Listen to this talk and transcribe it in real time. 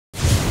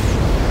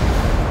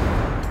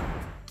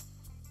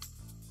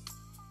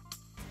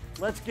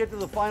Let's get to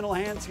the final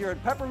hands here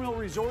at Peppermill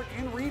Resort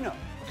in Reno.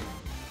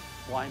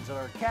 Blinds at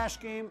our cash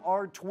game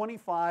are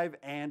 25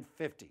 and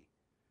 50.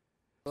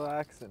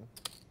 Relaxing.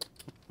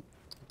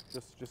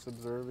 Just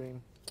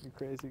observing you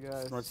crazy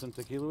guys. Snort some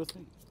tequila with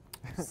me?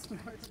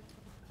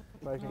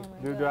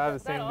 Do I have the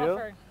same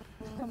deal?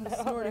 I'm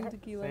snorting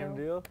tequila. Same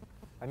deal?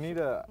 I'm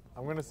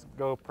gonna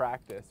go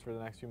practice for the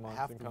next few months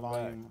Half and the come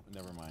volume.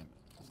 back. Never mind.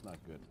 It's not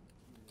good.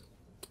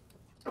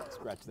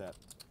 Scratch that.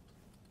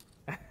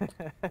 Raise,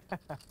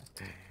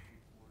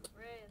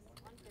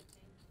 150.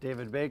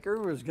 David Baker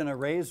was going to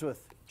raise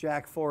with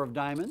Jack 4 of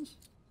diamonds.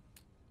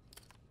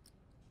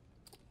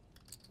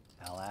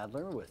 Al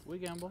Adler with We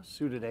gamble.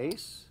 suited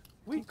ace.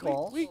 We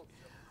calls.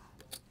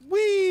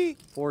 We.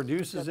 4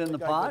 deuces in the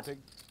Big guy, pot. big.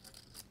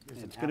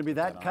 There's It's an going to be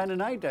apple that bet kind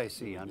on of it. night I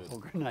see on good.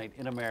 poker night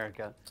in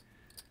America.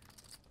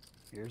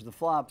 Here's the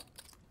flop.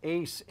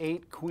 Ace,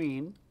 8,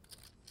 queen.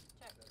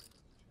 Check.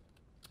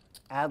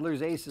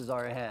 Adler's aces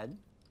are ahead.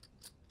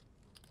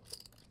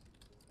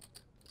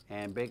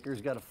 And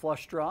Baker's got a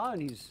flush draw,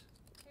 and he's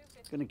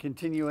 250. going to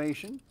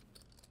continuation.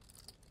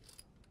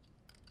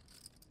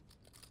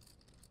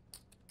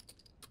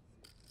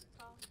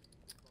 Call.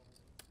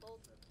 Fold.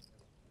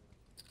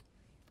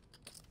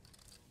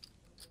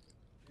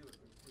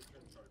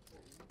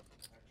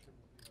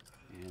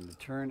 And the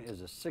turn is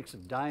a 6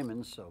 of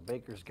diamonds, so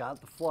Baker's got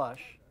the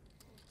flush.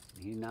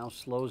 He now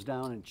slows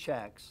down and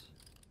checks.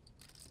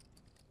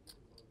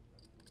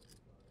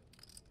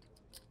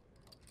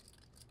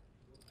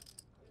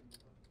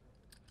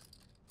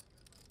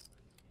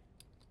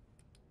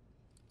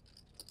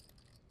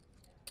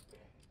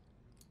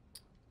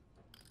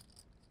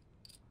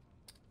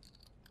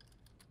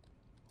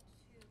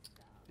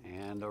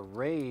 And a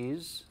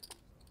raise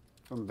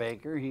from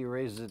Baker. He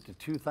raises it to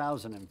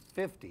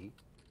 2,050.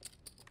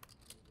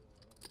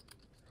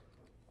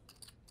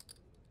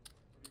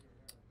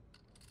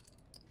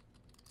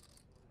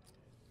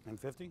 And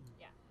 50?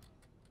 Yeah.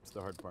 It's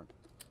the hard part.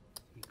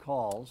 He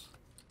calls.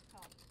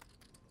 Call.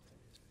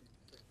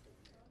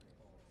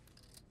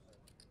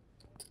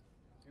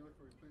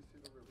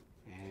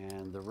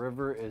 And the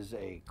river is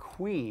a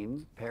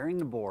queen, pairing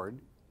the board.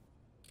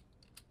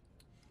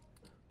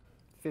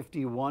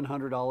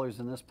 $5,100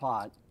 in this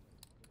pot.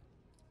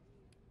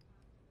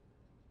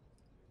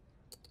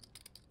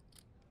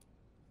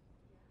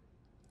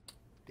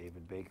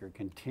 David Baker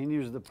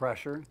continues the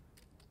pressure.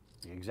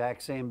 The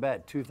exact same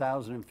bet,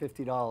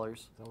 $2,050.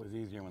 It's always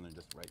easier when they're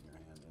just right in your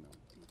hand,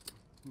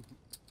 you know.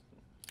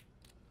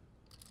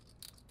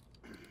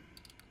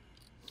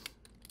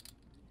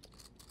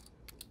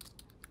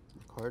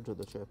 Cards or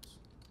the chips?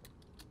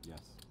 Yes.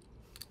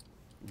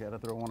 You gotta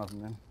throw one of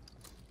them in.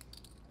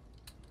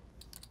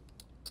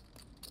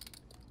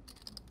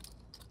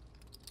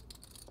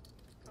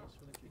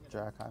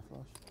 Jack high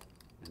flush.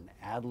 And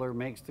Adler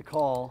makes the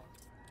call.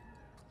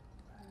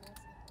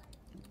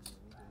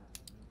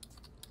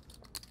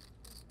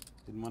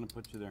 Didn't want to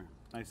put you there.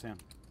 Nice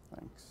hand.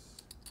 Thanks.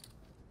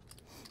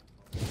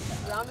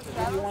 Round of What do you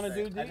straddles? want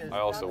to do, D? I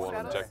also Round of won't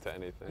straddles? object to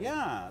anything.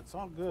 Yeah, it's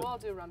all good. We'll all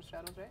do round of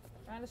straddles, right?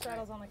 Round of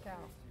straddles on the cow.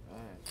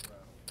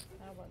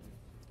 That one.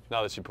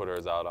 Now that she put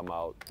hers out, I'm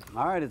out.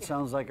 All right, it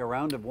sounds like a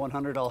round of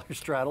 $100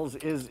 straddles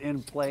is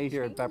in play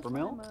here at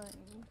Peppermill.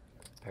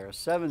 Pair of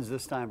sevens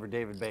this time for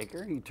David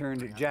Baker. He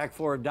turned Jack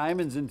 4 of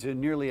diamonds into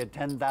nearly a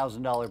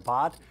 $10,000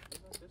 pot.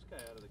 This guy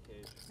out of the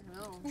cage. I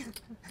know.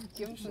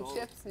 Give him some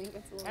chips and he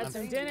gets a little Had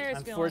some crazy. dinner,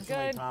 it's feeling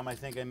Unfortunately, good. Tom, I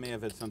think I may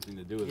have had something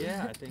to do with it.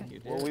 Yeah, I think you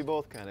did. Well, we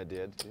both kind of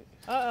did.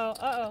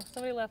 Uh-oh.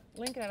 Somebody left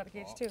Lincoln out of the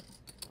cage, too.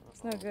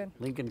 It's no good.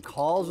 Lincoln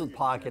calls with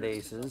pocket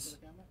aces.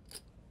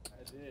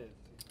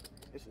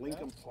 It's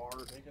Lincoln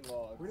Park.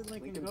 Where did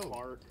Lincoln go?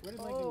 Park. Where did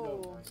Lincoln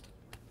go?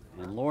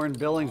 And Lauren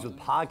Billings with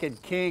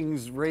pocket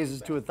kings raises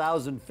to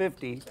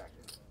 1,050.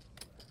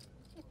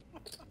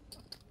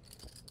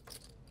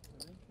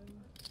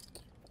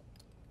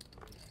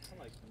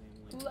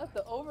 Who left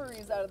the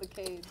ovaries out of the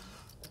cage?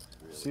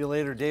 See you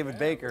later, David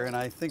Baker, and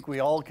I think we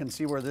all can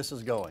see where this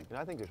is going. You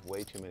know, I think there's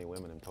way too many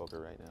women in poker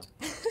right now.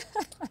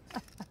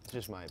 It's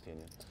just my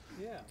opinion.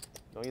 Yeah.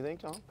 Don't you think,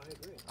 Tom? I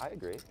agree. I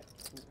agree.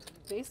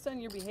 Based on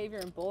your behavior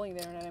in bowling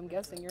there, and I'm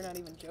guessing you're not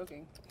even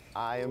joking.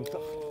 I am.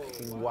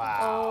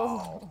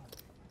 Wow.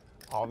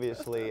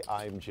 Obviously,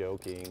 I'm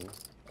joking.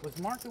 Was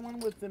Mark the one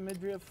with the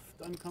midriff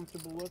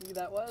uncomfortable look?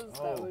 That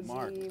would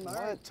Mark. be Mark.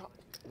 What?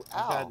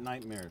 I've Al. had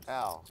nightmares.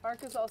 Al.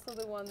 Mark is also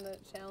the one that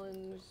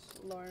challenged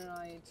Lauren and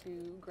I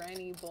to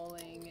granny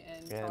bowling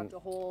and talked a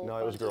whole No,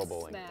 it was bunch girl of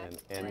bowling, smack.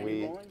 and Granny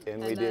we bowling? and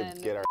And we then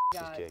did get our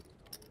asses got kicked.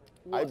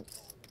 whooped.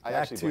 I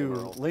Back actually blame to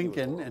Earl.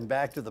 Lincoln and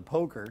back to the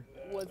poker.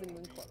 Wasn't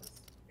even close.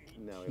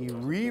 No, it He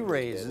wasn't.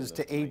 re-raises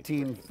to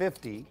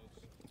 1,850.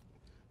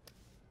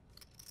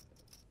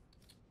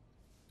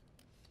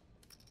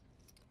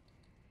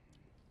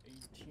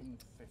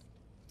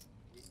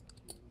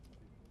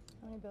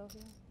 How many bills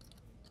here?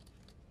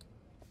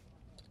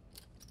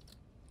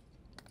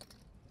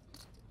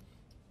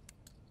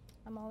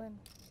 I'm all in.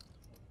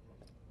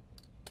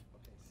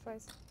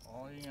 Twice.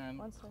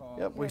 Once.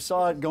 Yep, we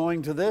saw it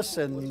going to this,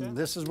 and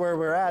this is where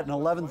we're at, an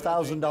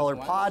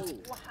 $11,000 pot.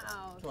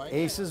 Wow.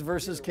 Aces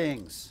versus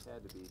kings.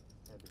 Had to be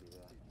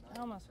that.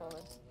 I almost folded.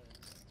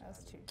 That was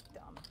too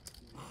dumb.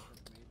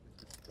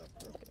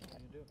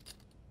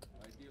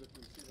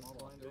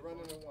 They're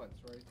running it once,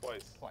 right?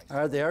 Twice. All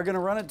right, they are going to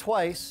run it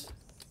twice.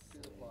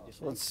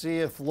 So let's see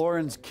if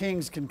Lauren's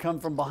kings can come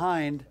from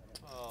behind.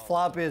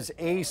 Flop is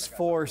ace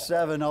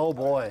 4-7. Oh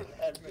boy.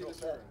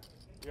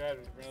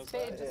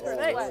 Spade just for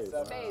a sweat.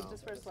 Spade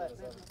just for a sweat.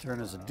 Turn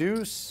is a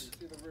deuce.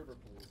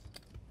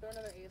 Throw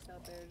another ace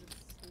out there just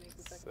to make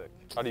the second Sick. one.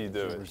 How do you do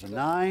it? There's a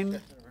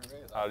 9.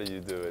 How do you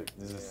do it?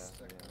 This is,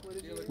 What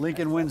did you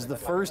Lincoln wins the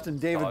first, and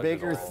David Oh,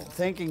 Baker, good roll.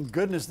 thanking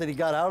goodness that he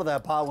got out of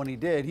that pot when he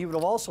did. He would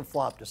have also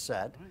flopped a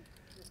set.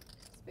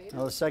 spade?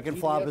 Now the second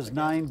flop is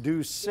 9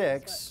 deuce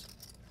 6.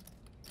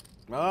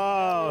 Oh, We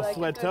like a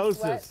good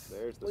sweatosis.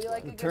 There's the We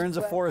like a good Turns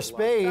a sweat. 4 of Sorry,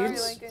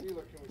 spades. Lincoln.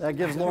 That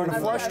gives Lauren a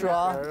flush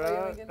draw.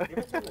 Are you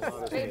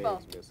Lincoln? Spade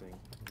ball. missing.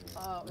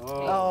 Oh,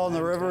 Oh, and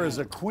the river is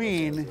a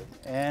queen,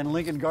 and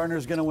Lincoln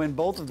Gardner's going to win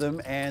both of them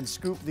and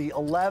scoop the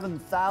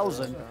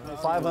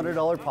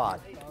 $11,500 pot.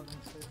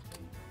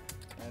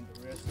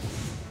 This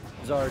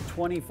is our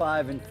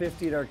 25 and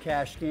 50 at our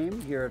cash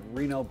game here at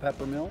Reno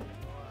Peppermill.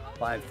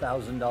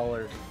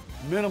 $5,000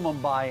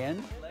 minimum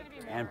buy-in.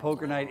 And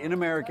Poker Night in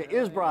America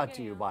is brought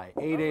to you by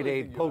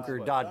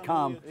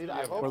 888poker.com,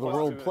 where the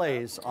world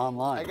plays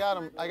online. I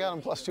got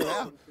him plus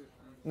 2.5.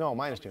 No,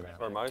 minus 2.5.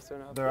 or minus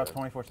 2.5? They're up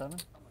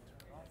 24-7?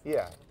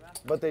 Yeah,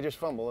 but they just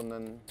fumble, and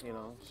then, you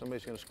know,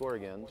 somebody's going to score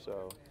again,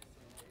 so.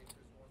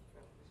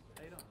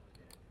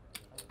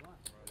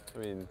 I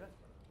mean,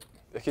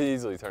 it could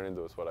easily turn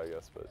into a sweat, I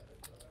guess, but.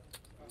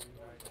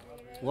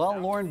 Well,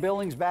 Lauren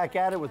Billings back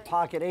at it with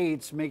pocket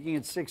eights, making it All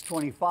right,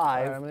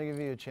 625. I'm going to give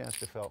you a chance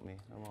to felt me.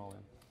 I'm all in.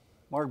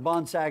 Mark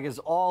Bonsack is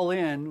all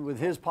in with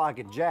his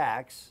pocket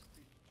jacks.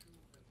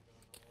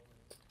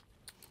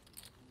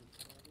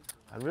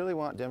 I really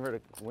want Denver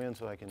to win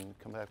so I can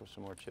come back with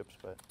some more chips,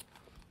 but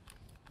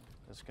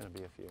it's going to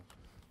be a few.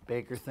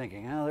 Baker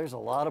thinking, oh, there's a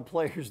lot of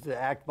players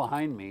to act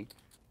behind me.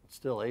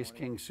 Still, ace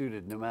king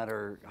suited, no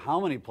matter how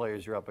many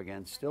players you're up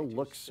against, still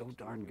looks so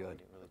darn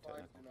good. Really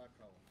technical.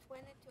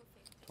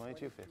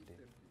 2250.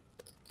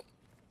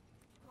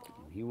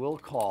 22.50. He will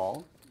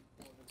call.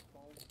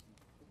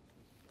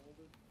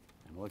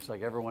 And it looks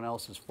like everyone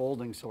else is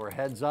folding, so we're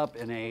heads up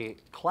in a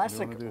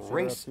classic You wanna do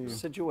race setup, too?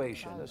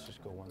 situation. Let's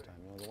just go one time.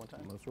 You want to go one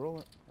time? Let's roll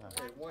it.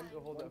 Okay, one time,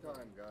 guys. We're gonna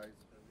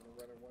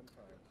run it one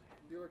time.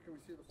 Dealer, can we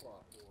see the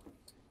flop?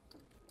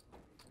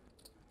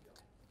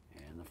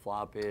 And the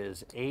flop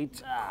is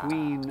 8,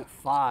 queen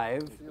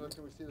 5. Dealer,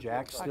 can we see the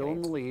Jack flop? still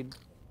in the lead.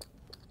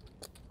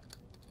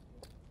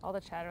 All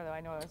the chatter, though,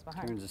 I know I was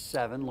behind. Turns a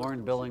 7.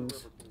 Lauren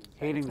Billings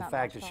hating the Not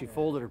fact much that she longer.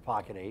 folded her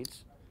pocket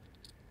eights.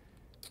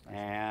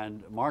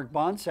 And Mark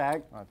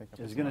Bonsack I think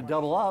I is put going to some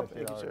double up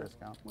 $50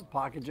 discount. with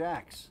pocket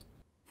jacks.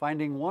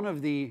 Finding one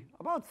of the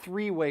about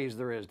 3 ways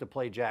there is to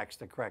play jacks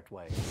the correct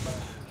way.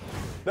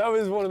 That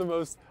was one of the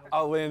most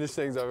outlandish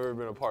things I've ever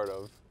been a part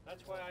of.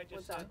 That's why I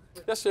just said.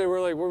 Yesterday,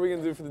 we're like, what are we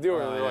going to do for the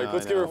dealer? And they're like,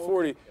 let's give her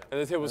 40. And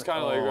the table was kind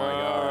of like, Oh my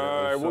God, all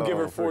it right, was we'll give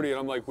her so 40. And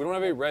I'm like, we don't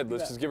have any red,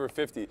 let's just give her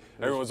 50. And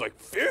everyone's like,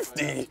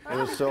 50? It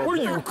was so. Were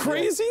you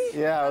crazy?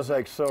 Yeah, it was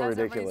like so How's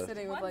everybody ridiculous.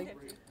 sitting with like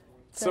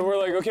So we're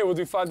like, okay, we'll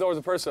do $5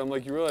 a person. I'm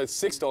like, you realize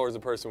 $6 a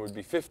person would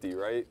be 50,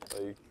 right?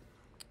 Like,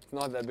 it's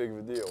not that big of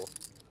a deal.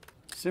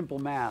 Simple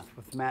math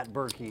with Matt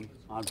Berkey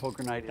on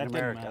Poker Night in That didn't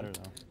America. matter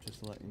though,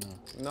 just to let you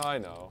know. No, I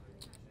know.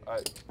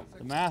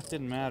 The math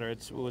didn't matter.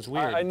 It was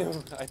weird. I knew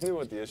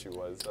what the issue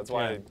was. That's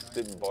why Yeah. I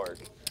didn't bark.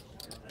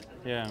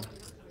 Yeah.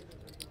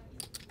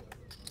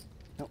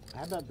 No,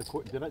 how about the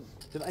quarter?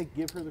 Did I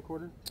give her the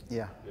quarter?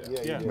 Yeah.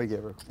 Yeah. We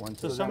gave her one.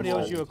 So somebody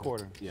owes you a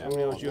quarter. Yeah.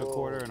 Somebody owes you a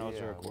quarter and owes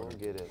Yeah, her a we'll quarter.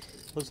 get it.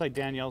 Looks like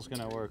Danielle's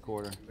gonna owe her a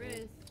quarter.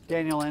 Riz.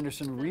 Danielle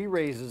Anderson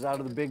re-raises out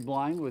of the big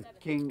blind with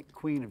king,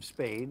 queen of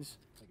spades.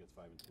 I think it's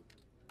 5 and 2.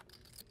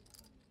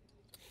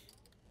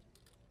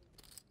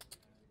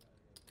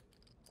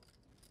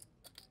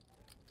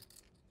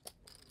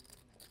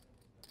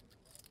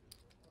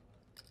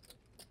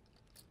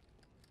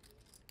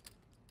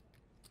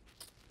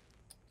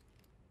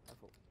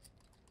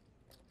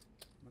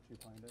 Much you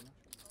playing, Dana?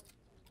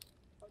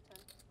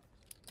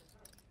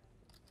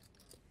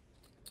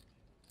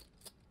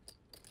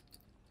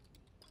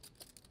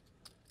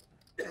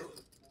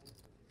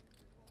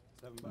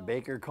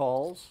 Baker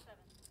calls.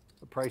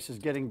 The price is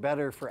getting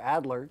better for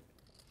Adler.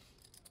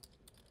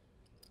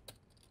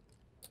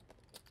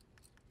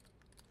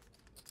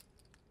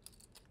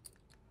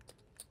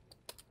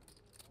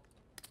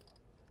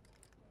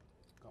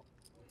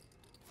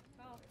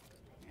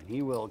 And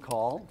he will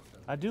call.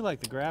 I do like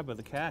the grab of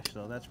the cash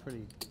though. That's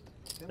pretty.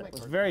 That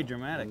was very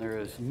dramatic. And there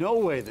is no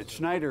way that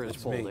Schneider is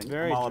folding.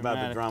 Very I'm all about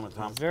the dramatic.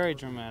 drama, Tom. Very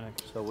dramatic.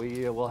 So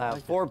we will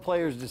have 4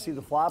 players to see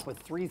the flop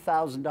with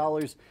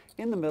 $3,000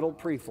 in the middle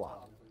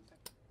pre-flop.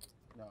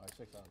 No,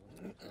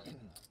 6,000.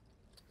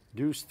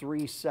 Deuce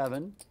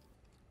 3-7.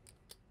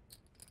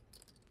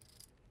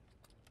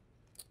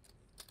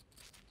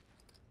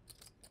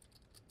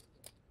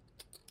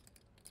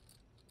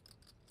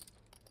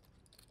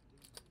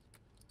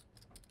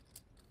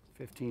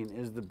 15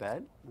 is the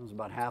bet. It was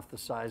about half the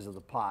size of the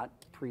pot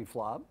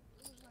pre-flop.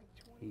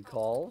 He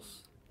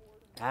calls.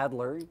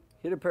 Adler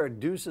hit a pair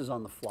of deuces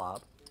on the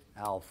flop.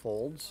 Al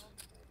folds.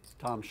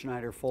 Tom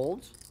Schneider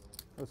folds.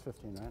 That was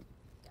 15, right?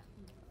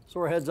 So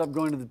we're heads up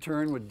going to the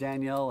turn with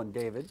Danielle and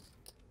David.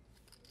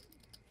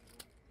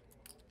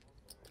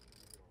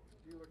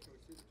 Dealer, can we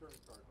see the turn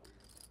card,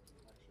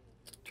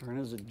 please? Turn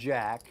is a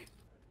jack.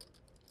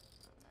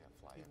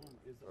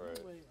 Is there Right.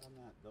 any way on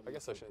that double I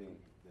guess I thing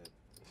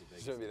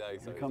shouldn't be that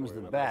excited. comes for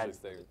the it. I'm bet. actually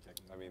staying-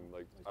 I mean,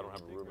 like, I don't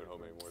have a room at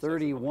home anymore. so it's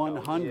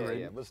 3,100.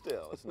 Yeah, but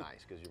still, it's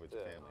nice because you're with the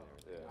family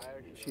and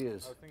everything. She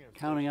is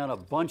counting out a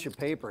bunch of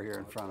paper here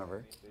in front of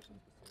her.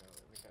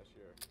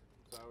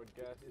 So I would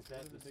guess. Is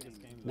that the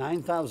biggest game?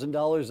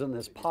 $9,000 in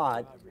this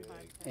pot,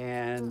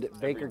 and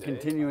Baker day?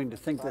 continuing to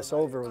think this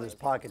over with his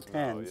pocket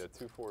tens. yeah,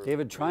 2-4.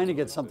 David trying to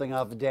get something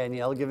off of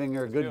Danielle, giving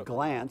her a good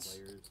glance.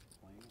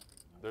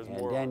 There's And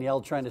more.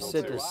 Danielle trying to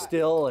sit as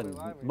still and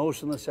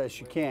motionless as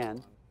she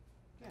can,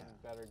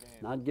 Better game.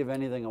 not give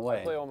anything I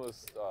away. play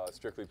almost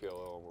strictly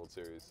PLL in World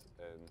Series,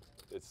 and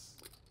it's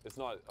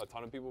not a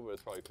ton of people, but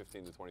it's probably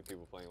 15 to 20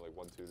 people playing like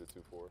 1-2 to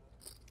 2-4.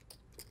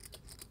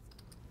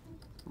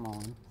 Come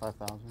on,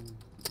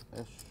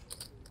 5,000-ish.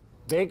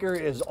 Baker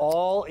is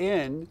all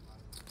in,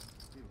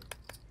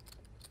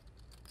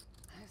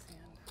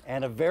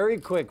 and a very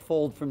quick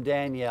fold from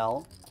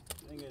Danielle.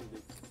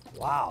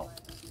 Wow.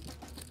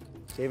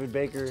 David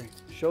Baker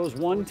shows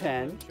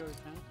 110,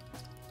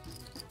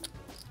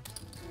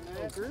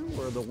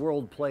 where the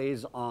world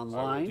plays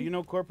online. Do you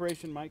know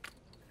Corporation Mike?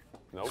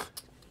 Nope.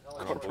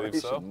 I don't believe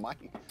so.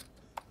 Mike.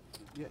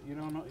 Yeah, you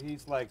don't know.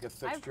 He's like a I've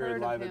fixture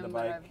heard live of at the him,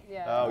 bike. but I've,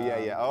 yeah. Oh, yeah,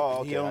 yeah. Oh,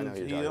 okay. He I know owns, who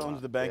you're he talking owns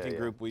about. the banking Yeah,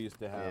 group we used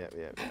to have.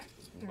 Yeah,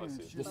 yeah. Bless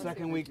you. The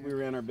second week we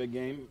ran our big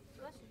game,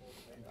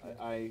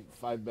 I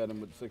 5-bet him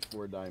with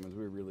 6-4 diamonds.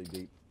 We were really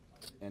deep,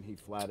 and he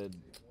flatted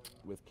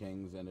with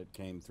kings, and it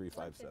came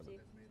 3-5-7.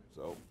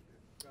 So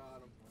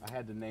I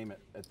had to name it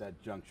at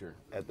that juncture.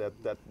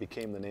 That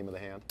became the name of the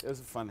hand. It was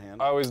a fun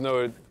hand. I always know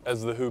it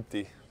as the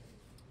hoopty.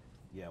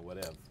 Yeah,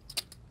 whatever.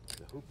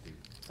 The hoopty.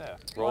 Yeah,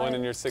 rolling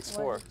in your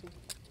 6-4.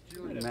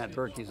 Matt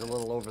Berkey's a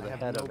little over the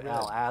head of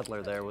Al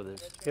Adler there with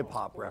his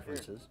hip-hop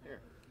references.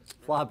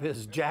 Flop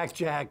is Jack,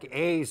 Jack,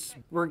 Ace.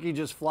 Berkey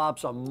just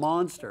flops a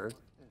monster.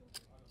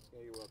 Yeah,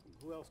 you're welcome.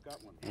 Who else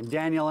got one? And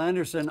Danielle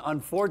Anderson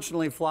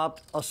unfortunately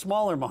flopped a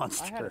smaller I had a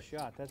monster.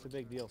 shot. That's a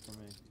big deal for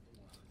me.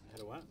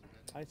 Had a what?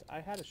 I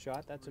had a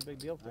shot. That's a big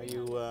deal for Are me.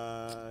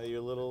 you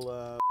a little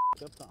up,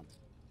 Tom?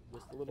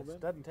 Just a little It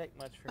bit? doesn't take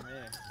much for me.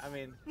 I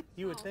mean,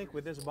 you would think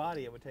with this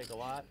body it would take a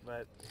lot,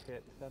 but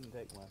it doesn't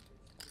take much.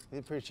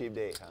 You're a pretty cheap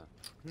date,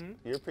 huh?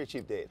 You're a pretty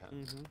cheap date, huh?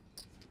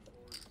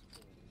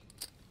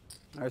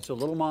 All right, so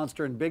Little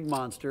Monster and Big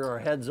Monster are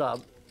heads up.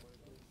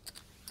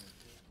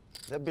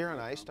 Is that beer on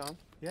ice, Tom?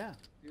 Yeah.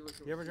 You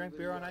ever drink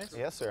beer on ice?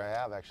 Yes, sir, I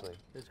have actually.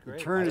 It's great.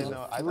 Turn I is didn't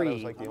know. a I thought I was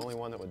three. like the only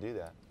one that would do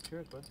that. Sure,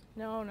 it's good.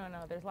 No, no,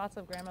 no. There's lots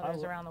of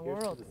grandmothers around the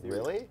world.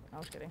 Really? I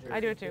was kidding. I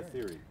do it too.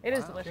 Theory. It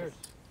is delicious.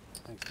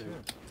 Thanks, dude.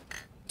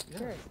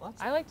 Cheers.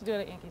 I like to do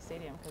it at Yankee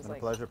Stadium because Been a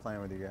like pleasure playing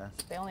with you guys.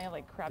 they only have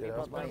like crappy Yeah,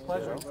 Bud it's been a Light.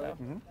 pleasure. So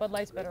Bud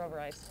Light's better over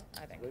ice,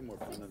 I think. Way more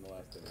fun than the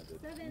last thing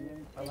I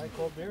did. I like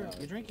cold beer.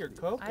 You drink your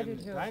Coke I do and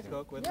too. Diet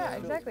Coke with Yeah,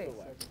 exactly.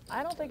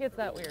 I don't think it's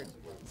that weird.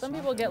 Some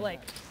people get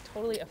like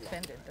totally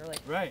offended. They're like,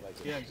 Right.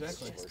 Yeah,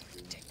 exactly. it's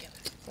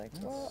like,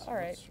 well, all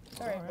right,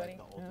 buddy.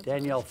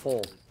 Danielle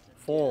fold.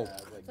 Fold.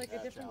 It's like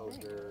a different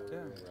thing. Yeah.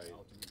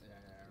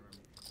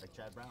 Like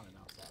Chad Brown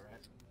announced that,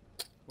 right?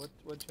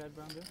 What Chad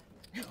Brown do?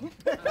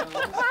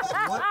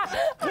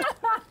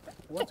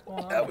 What's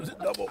going on? That was a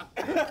double.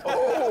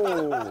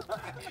 Oh!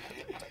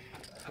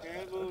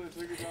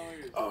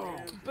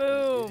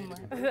 Boom!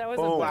 That was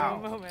a Boom. boom Wow.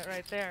 moment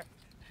right there.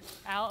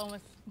 Al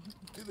almost.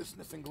 Do the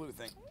sniffing glue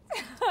thing.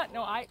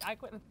 No, I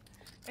couldn't.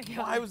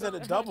 Why was that a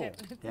double?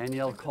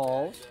 Danielle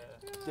calls.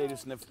 Data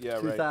sniff. Yeah,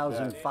 right.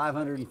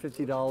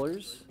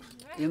 $2,550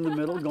 in the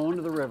middle, going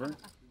to the river.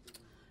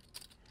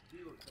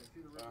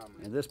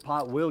 And this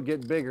pot will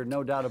get bigger,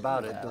 no doubt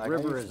about it. The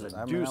river is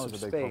a deuce of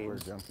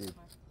spades. Junkie.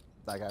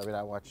 Like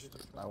I watch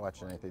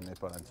anything they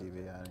put on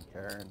TV. I didn't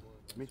care. And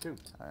Me too.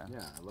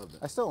 Yeah, I love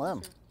that. I still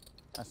am.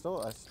 I'll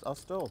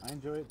still. I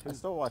enjoy it too. I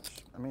still watch.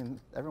 I mean,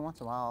 every once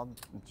in a while,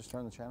 I'll just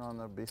turn the channel and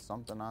there'll be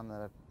something on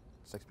that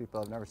 6 people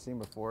I've never seen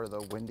before.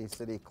 The Windy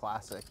City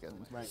Classic and.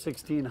 Right.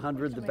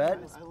 1,600 the bet.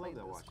 I love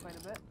that watching. Quite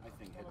a bit. I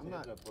think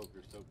heads-up poker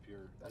is so pure.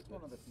 That's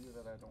one of the few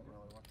that I don't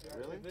really watch.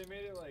 Really? They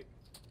made it like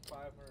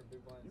 500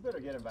 big blinds. You better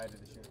get invited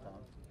this year, Tom.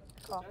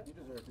 Call. You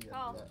deserve to get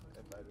Call.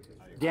 invited this year.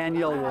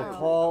 Danielle will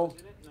call,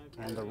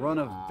 and the run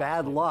of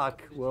bad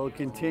luck will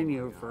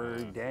continue for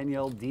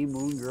Danielle D.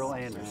 Moon Girl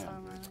Anderson.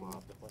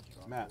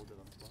 Matt,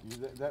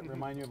 that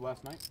remind you of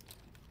last night?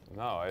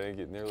 No, I didn't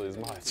get nearly as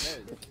much.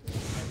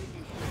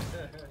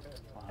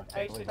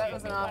 That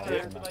was an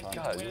offer.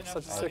 God, you're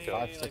such a sicko.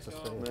 5, 6 of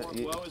spades.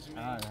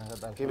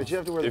 Okay, but you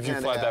have to wear the If you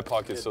panda flat hat. that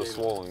pocket's so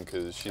swollen,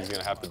 because she's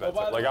gonna have to bet.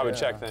 Like I would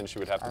check, then she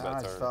would have to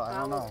bet turn. I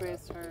don't know. Almost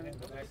raised turn.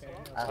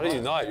 How do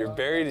you not? You're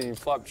buried and you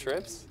flop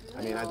trips.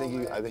 I mean, I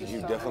think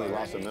you definitely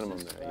lost a minimum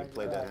there. You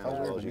played that hand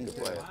as well as you could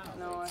play it.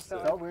 No, I It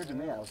felt felt weird to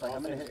me. I was like,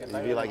 I'm gonna hit. Did you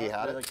feel like he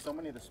had it? Like so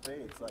many of the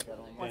spades, like I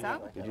don't. What's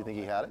that? Did you think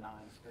he had it?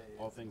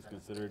 All things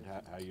considered,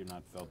 how you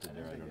not felt it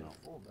there, I don't know.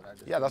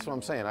 Yeah, that's what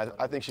I'm saying.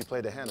 I think she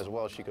played the hand as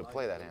well as she could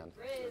play that hand.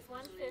 Riz,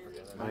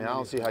 150. I mean, I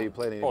don't see how you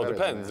played any Well, better it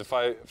than depends.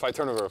 that. If I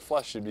turn over a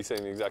flush, you'd be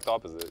saying the exact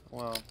opposite.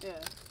 Well, Yeah.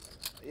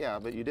 yeah,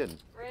 but you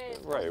didn't. Riz,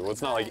 Right. Well,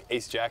 it's not like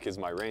ace jack is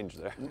my range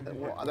there.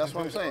 Well, that's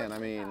what I'm saying. I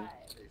mean,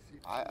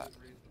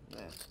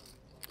 man,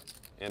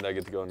 And I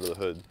get to go under the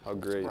hood. How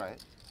great. right.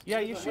 Yeah,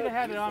 you should have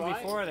had it on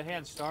before the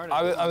hand started.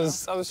 I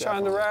was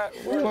trying to rap.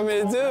 What do you want me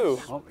to do?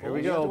 Oh, here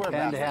we go.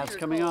 Panda hat's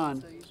coming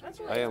on.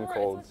 I am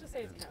cold.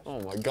 Oh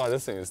my god,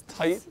 this thing is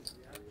tight.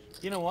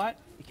 You know what?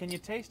 Can you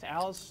taste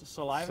Al's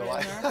saliva in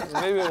there?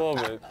 Maybe a little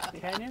bit.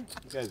 Can you?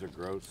 You guys are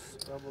gross.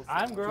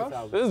 I'm gross.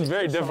 This is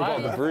very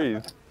difficult to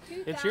breathe.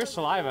 It's your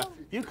saliva.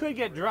 You could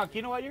get drunk.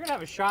 You know what? You're gonna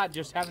have a shot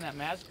just having that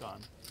mask on.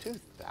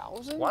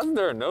 2,000? Why isn't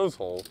there a nose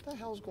hole? What the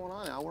hell's going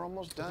on now? We're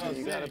almost done.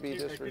 You gotta be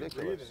this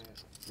ridiculous.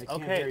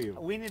 Okay,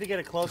 we need to get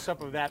a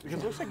close-up of that because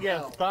it looks like you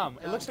got a thumb.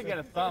 It looks like you got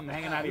a thumb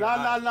hanging out of your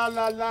eye.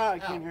 No, I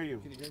can't hear you.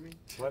 Can you hear me?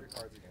 What?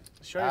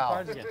 Show your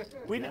cards again.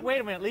 Wait a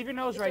minute. Leave your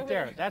nose right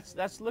there.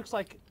 That's looks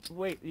like.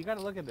 Wait, you got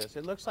to look at this.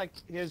 It looks like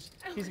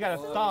he's got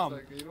a thumb,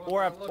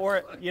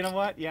 or you know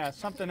what? Yeah,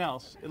 something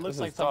else. It looks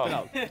like something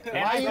else. And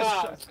Why you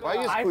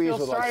I squeeze feel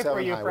with like sorry for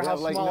 7 you high? for We how have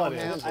like small no it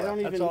is. hands I don't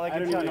left. That's all I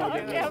can tell you. I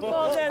can't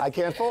fold it. I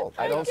can't fold.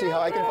 I don't see how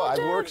I can fold. I've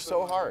worked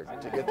so hard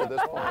to get to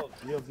this point.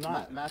 You have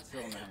not. Matt's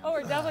still in the hand. Oh,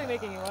 we're definitely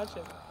making you watch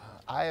it.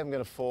 I am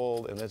going to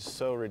fold, and it's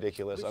so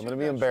ridiculous. I'm going to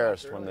be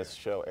embarrassed when this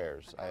show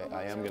airs.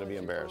 I am going to be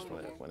embarrassed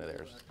when it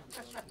airs.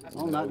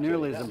 Well, not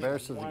nearly as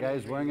embarrassed as the guy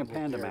who's wearing a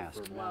panda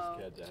mask.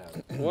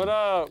 What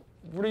are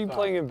you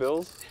playing in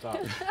bills? Stop.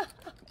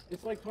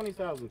 It's like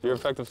 20,000. Your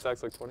effective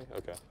stack's like 20?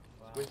 Okay.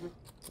 Squeeze me?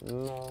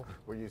 No.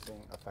 We're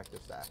using effective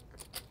stack.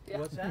 Yeah.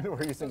 What's that?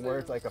 We're using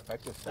words like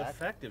effective stack.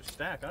 Effective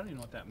stack. I don't even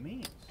know what that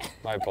means.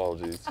 My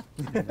apologies.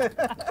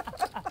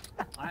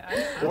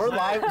 We're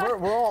live.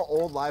 We're all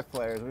old live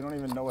players. We don't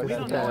even know what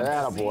that Yeah,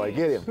 means. attaboy.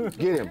 Get him.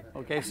 Get him.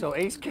 Okay, so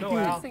ace king. Go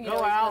Al.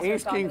 Go Al.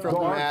 Ace king from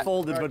Go, Mark Matt.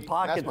 folded but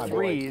pocket That's my boy.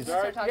 threes.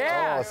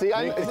 Yeah. Oh, see,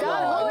 I knew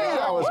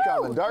that was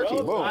coming. Darky,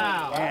 boom.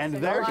 Wow. And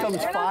there comes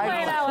You're not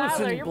playing Al Adler, 5,000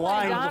 you're playing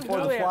blind Don before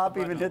the Julian. flop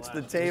even hits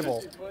the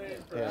table.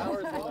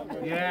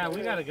 Yeah,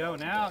 we gotta go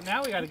now.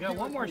 Now we gotta go.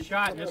 One more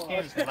shot, and this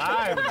game's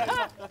live.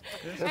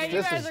 And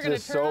you This guys is are going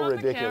just to turn so on the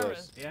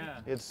ridiculous. cameras.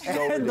 Yeah. It's so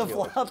And the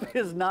ridiculous. flop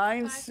is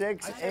 9,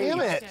 6, 8. Damn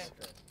it.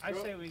 I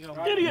say we go.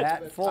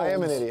 Matt folds. I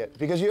am an idiot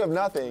because you have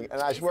nothing,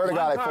 and I swear to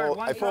God,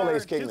 I fold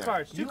ace king Two there.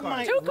 cards. Two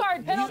cards.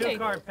 Two-card penalty.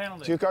 Two-card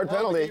penalty. 2-card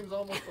penalty. Game's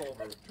almost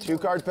over.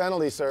 2-card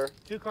penalty, sir.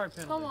 Two-card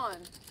penalty. Come on.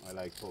 I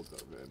like poker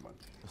very much.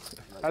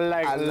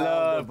 I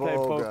love to play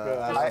poker.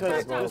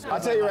 poker. I'll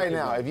tell you right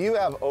now, if you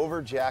have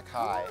over jack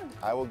high,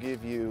 I will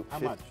give you How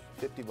much?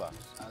 $50.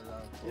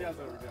 He has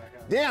over jack.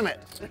 Damn it!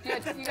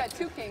 You got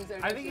 2 kings there.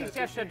 I think you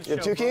just had to You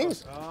have show 2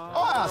 kings?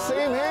 Oh,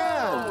 same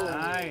hand.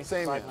 Nice.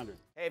 Same hand. 500.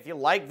 Hey, if you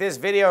like this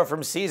video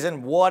from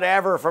season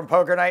whatever from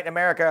Poker Night in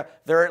America,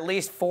 there are at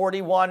least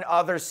 41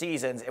 other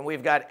seasons, and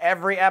we've got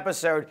every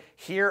episode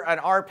here on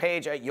our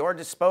page at your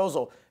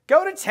disposal.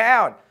 Go to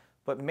town,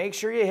 but make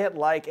sure you hit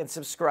like and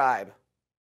subscribe.